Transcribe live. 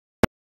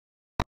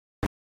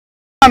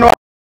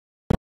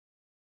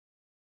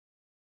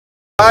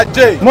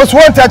Most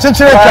wanted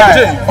chinchilla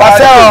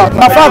Wassa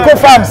Mafako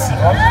farms.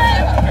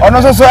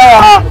 Ono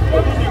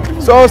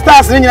so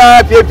stars ni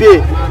nyina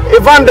PPA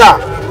Evander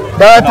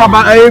da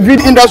taba vid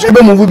industry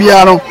be move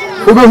bia no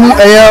obe hu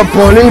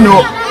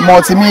Poleeno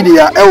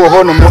Multimedia ewo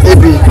ho no mo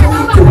ebi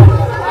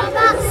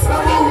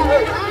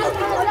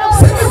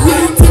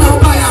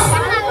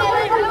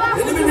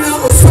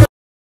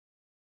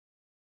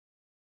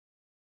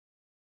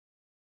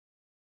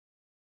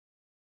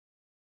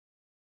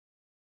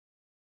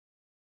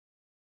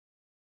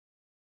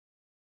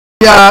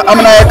ya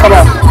amna ya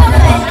kaba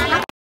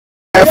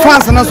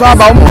fans na so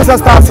aba mo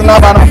stars na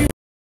aba no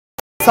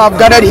have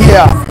gathered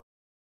here.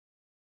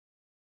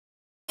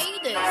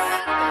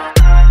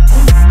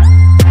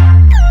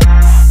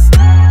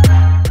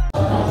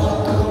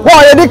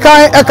 Well, you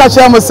can catch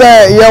them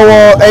say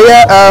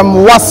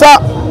Wassa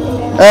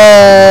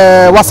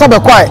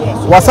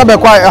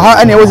Broni ha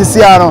any was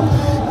see ano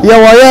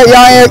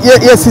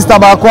ye sister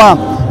ba kwa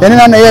ye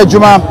na ye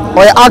adwuma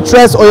or ye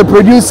actress or ye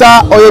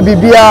producer or ye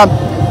bibia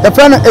the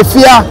friend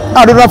Efia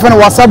adodo friend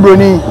Wassa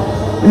Broni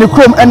ni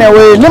krom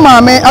anyway ne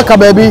maame aka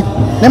baabi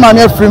ne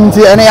maame afrim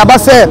ti ene yaba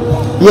se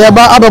ye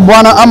ba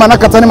abeboa na ama na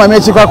kata ne maame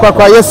achi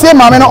kwa ye say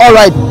maame no all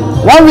right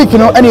 1 week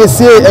no ene ye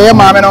say ye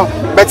maame no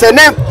but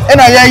ene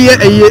ena ye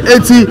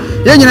eti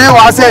ye nyina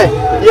wa se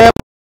ye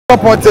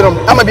support no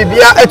ama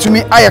bibia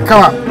atumi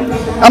ayekama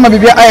ama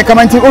bibia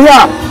ayekama nti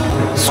ohwa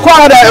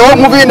squad e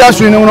movie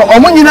industry no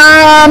omo nyina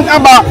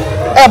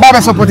aba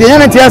be support ye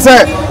nyina ti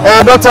say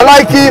Dr.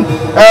 Likee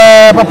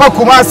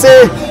Kwaku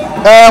Manu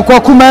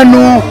Kwaku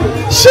Manu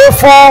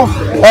Shefo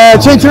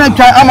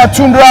ama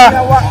Tundra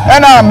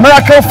and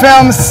Miracle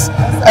Films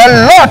a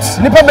lot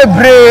nipa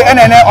bebre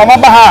ene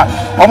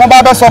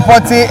omaba be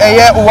support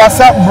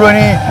Wassa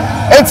Broni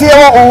eti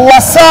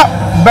Wassa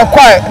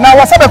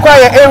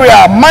Broni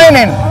area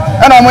mining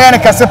and omoye ne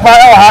kasepa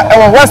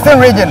western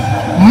region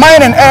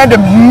mining and the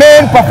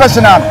main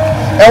professional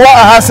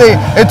say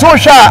it will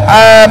sha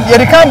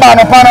yedikamba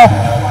no pano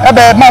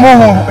ebe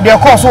mamu de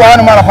course wa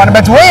no mara pano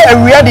but we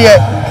area there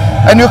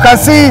and you can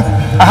see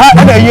aha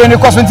e ye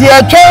cause nti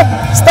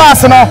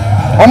stars no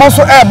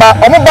omoso eba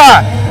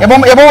omoba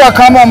yebo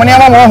waka mo ne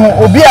ama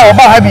ho obi a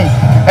oba ha bi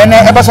ene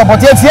ebe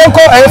support ye tienko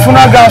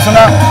funeral grounds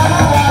na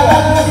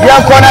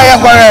yanko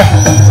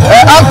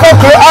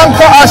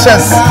anchor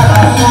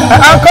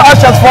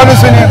ashes for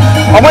this ni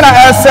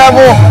omona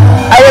serve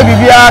aye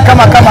bibia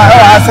kama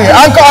ha say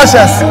anchor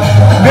ashes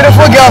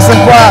beautiful girls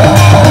in kwa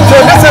so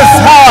this is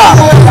how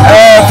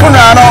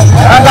funeral no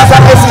angasa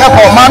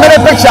esko ma me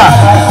picture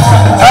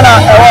ana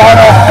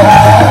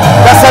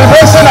the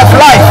celebration of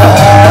life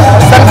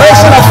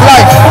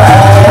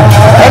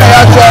and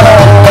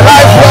the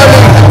life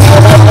rolling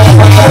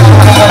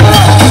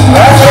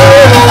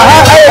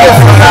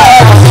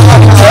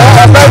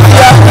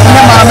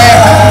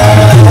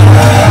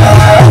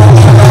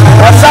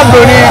Wassa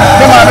Broni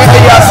the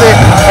mame say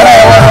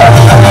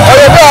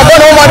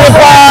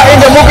in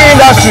the movie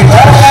industry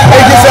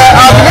it is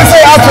I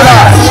say out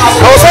now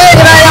no say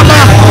yama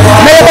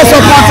never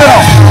support no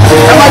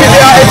ama be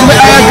it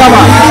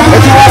kama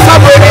it Wassa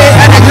Broni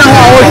and the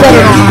ho wo show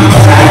no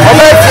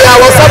obetia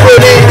Wassa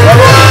Broni no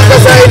aka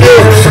say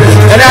dey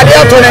and ade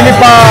ato na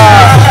nipa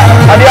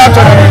ade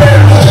ato na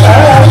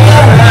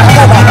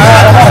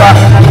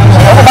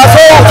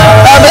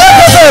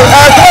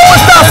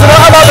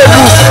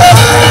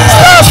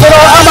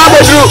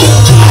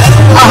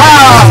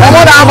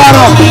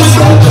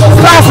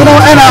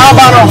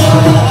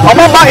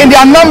in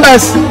their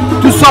numbers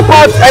to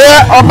support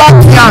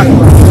Obakia.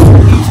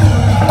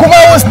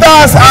 Kumawu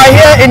stars are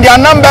here in their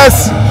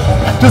numbers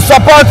to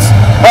support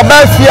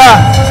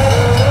Obakia.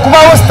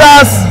 Kumawu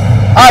stars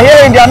are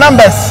here in their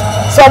numbers.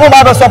 So we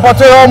have support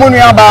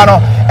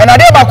Omunuabano. And I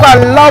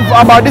love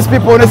about these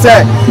people. They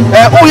say,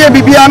 "Oye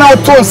Bibiana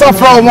to so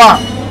from one.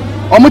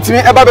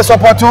 Omutimi eba be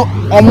support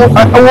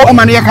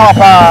omani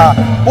yakapa.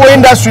 O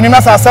industry ni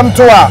masa asem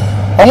to a.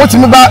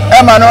 Omutimi ba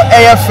ema no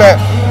EF.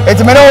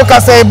 Etimene o ka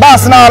say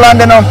bass na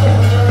land no.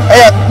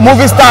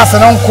 Movie stars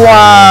no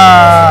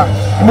kwa.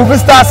 Movie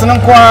stars no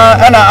kwa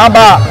na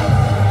aba.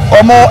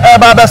 Omo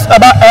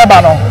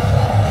eba no.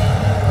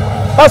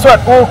 Password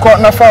o ko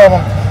na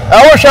form.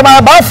 I wish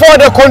my bad for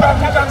the country.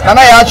 And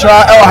I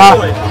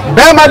actually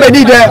Bema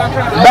bedi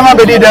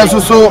de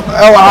so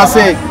I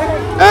say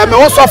me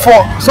also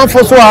for so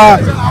fresh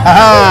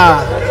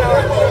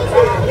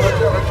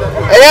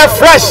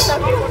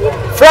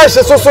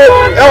so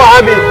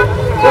happy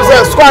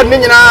so squad ni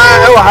nyina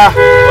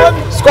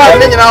squad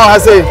ni nyina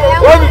say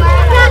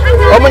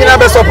omo nyina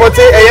be support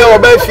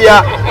oba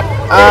fia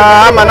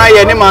ama na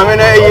ye ni maame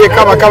na ye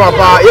kama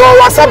pa yo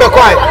Wassa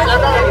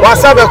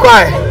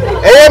Broni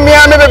me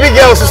and baby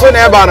girl so na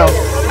eba no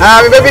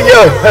me baby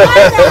girl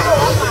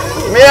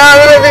me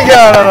and baby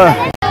girl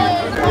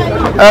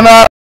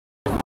no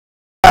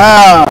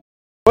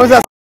what's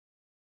that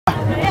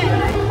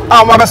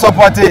my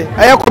support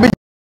Kobe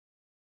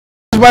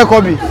boy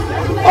Kobe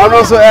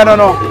also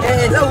no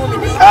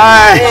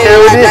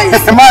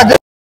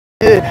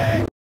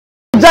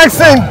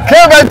Jackson,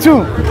 KB2.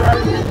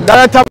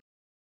 Director.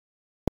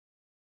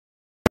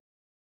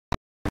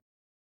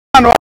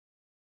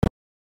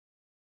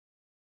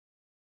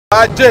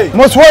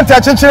 Most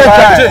wanted to change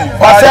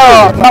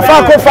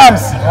Mafako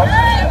Farms.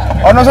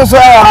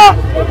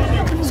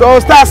 So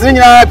stars in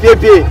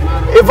PAP.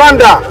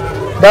 Evander,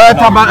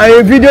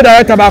 director, video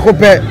director Bako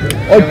Pe.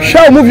 Or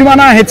show movie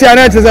man hit your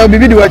net as a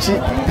video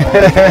watching.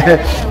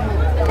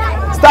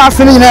 Stars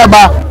in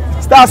Neba.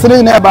 Stars in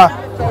Neba.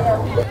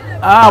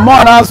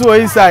 More than so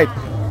inside.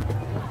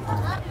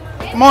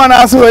 More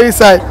than so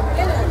inside.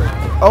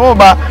 Oh,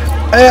 but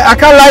I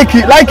can't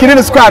like it in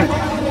the squad.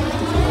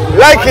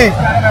 Likee.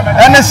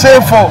 And the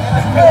shameful.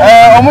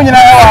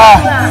 Omunina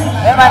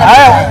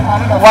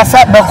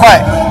Wassa Broni.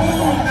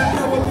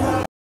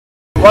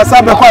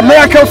 Wassa Broni.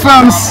 Miracle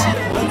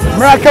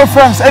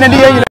Farms. And the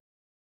year.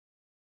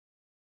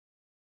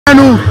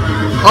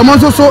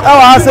 Almost so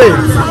I say.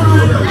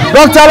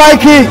 Dr.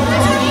 Likee,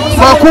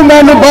 Kwaku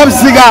Manu, Bob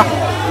Siga,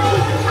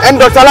 and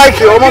Dr.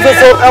 Likee. Almost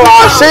so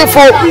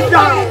shameful.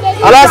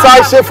 Alas,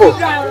 I shameful.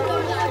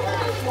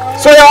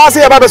 So you ask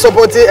about the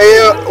support.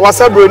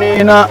 Wassa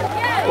Broni.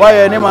 Why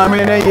any mammy?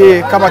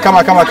 Come.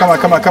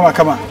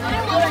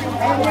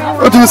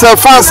 What you say?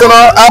 Fans and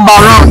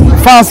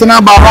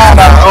Abaran.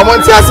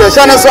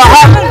 Shannon so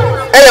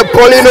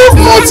Poleeno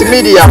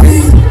Multimedia.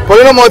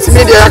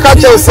 I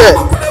can't tell say.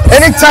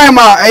 Anytime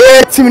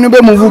team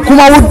be move,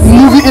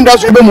 movie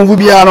industry be move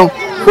biano.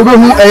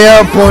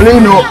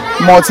 Poleeno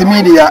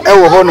Multimedia.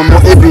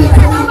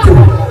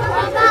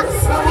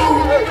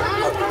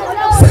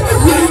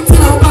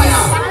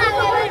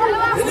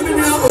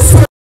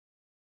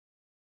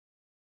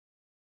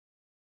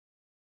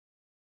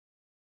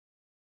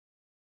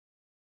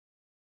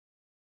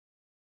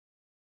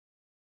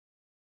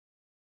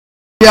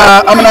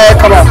 Yeah, I'm gonna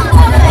come on.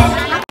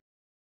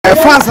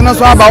 Fans and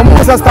so about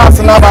most stars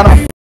and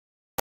Abano.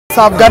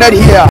 I've gathered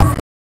here.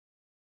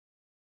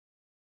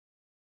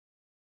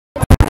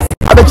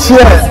 At the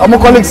chair, I'm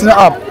colleagues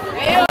up.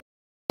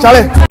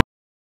 Charlie.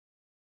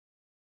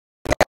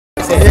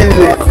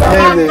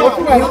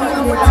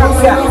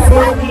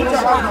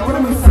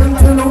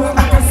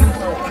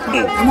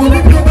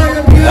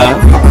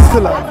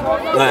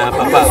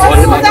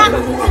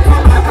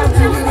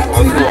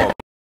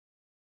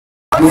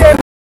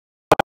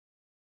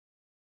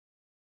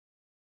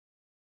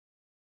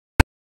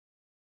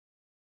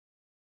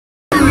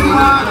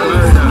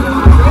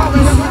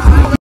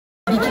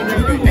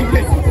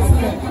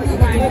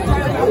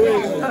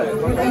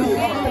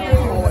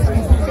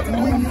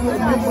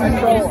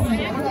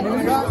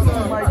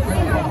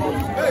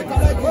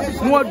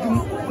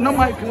 No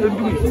mic do it.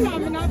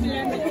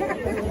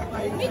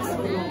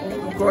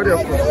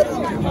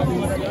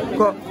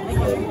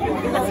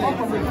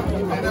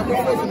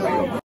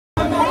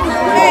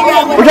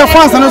 We have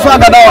fans and also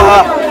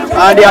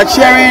they are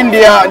cheering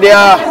their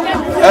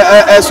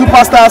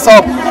superstars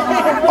up.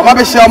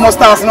 Maybe share more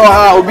stars no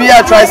how we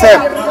are try say.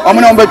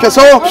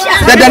 So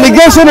the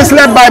delegation is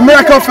led by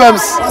Miracle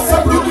Films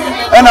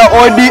and a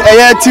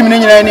team ni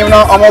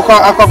na amoko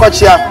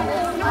akokochia.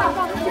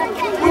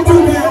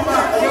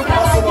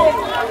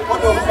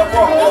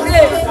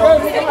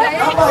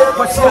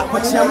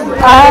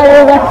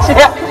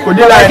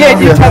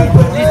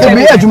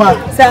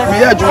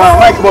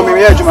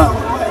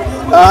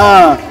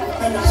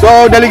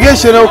 So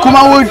delegation of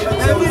Kumawood,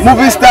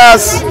 movie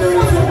stars,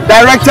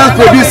 directors,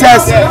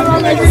 producers,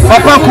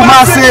 Papa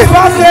Kumase,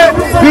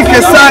 big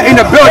star in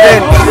the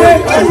building.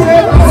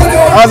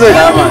 How's it?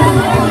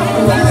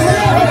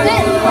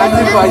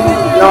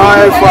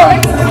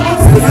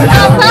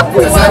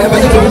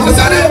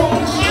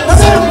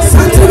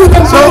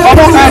 So, I'm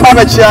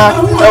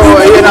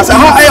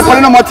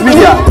Poleeno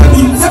Multimedia.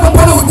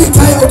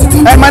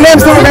 And my name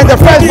is the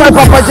first boy,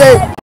 Papa J.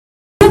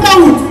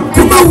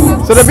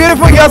 So, the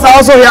beautiful girls are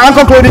also here,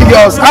 Uncle Clothing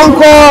Girls,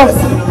 Uncle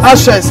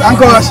Ashes.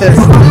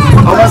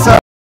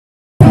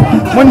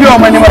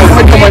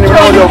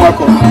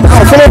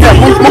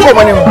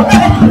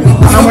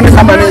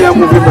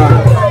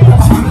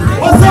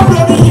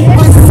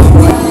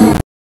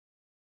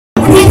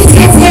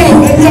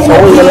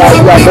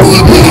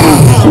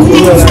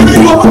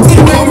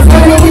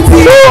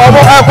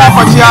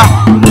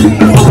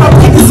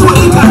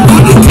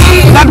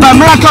 That by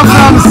Miracle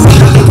Films,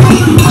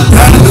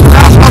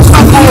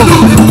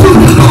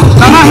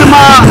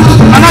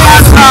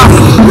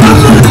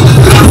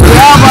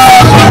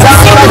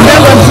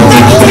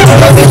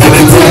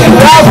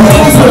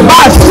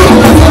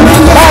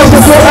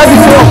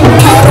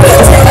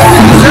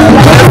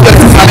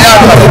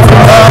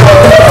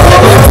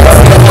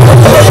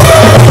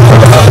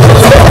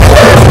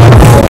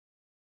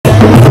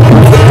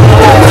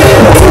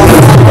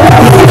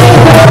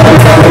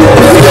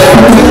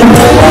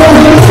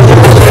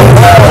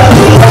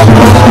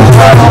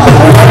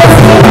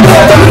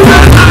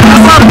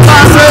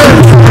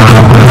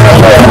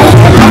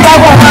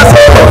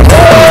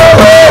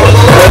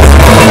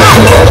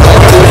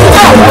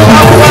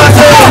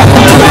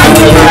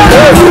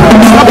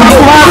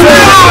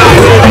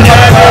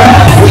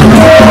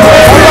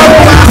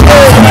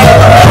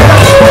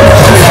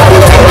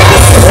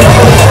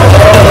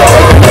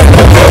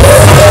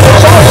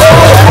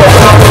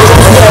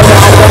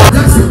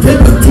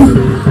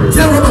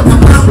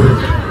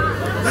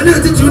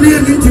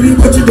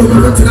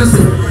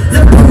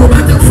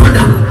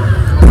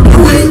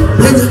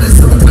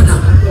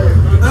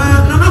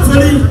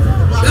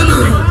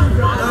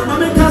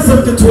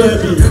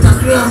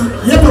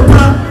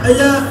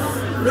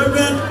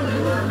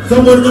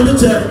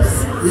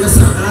 Yes,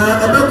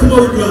 about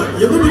tomorrow.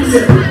 You will be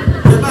here.